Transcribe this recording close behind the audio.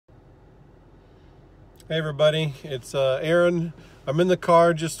Hey everybody, it's Aaron. I'm in the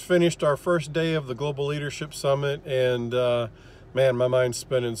car, just finished our first day of the Global Leadership Summit, and man, my mind's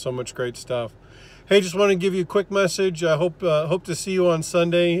spinning. So much great stuff. Hey, just want to give you a quick message. I hope to see you on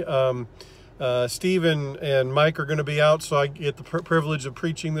Sunday. Steve and Mike are going to be out, so I get the privilege of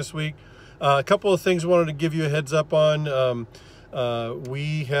preaching this week. A couple of things I wanted to give you a heads up on.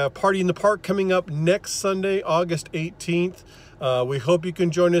 We have Party in the Park coming up next Sunday, August 18th. We hope you can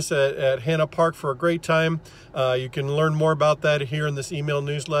join us at Hannah Park for a great time. You can learn more about that here in this email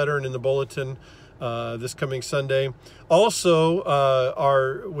newsletter and in the bulletin this coming Sunday.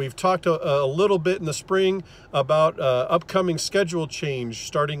 Also, we've talked a little bit in the spring about upcoming schedule change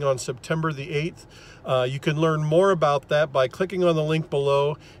starting on September the 8th. You can learn more about that by clicking on the link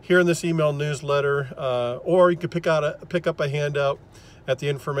below here in this email newsletter, or you can pick up a handout at the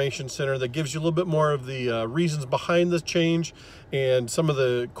Information Center that gives you a little bit more of the reasons behind the change and some of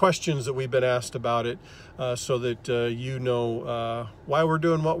the questions that we've been asked about it, so that you know why we're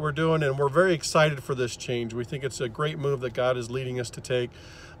doing what we're doing. And we're very excited for this change. We think it's a great move that God is leading us to take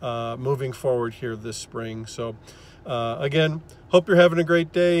moving forward here this spring. So again, hope you're having a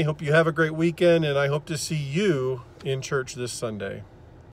great day. Hope you have a great weekend, and I hope to see you in church this Sunday.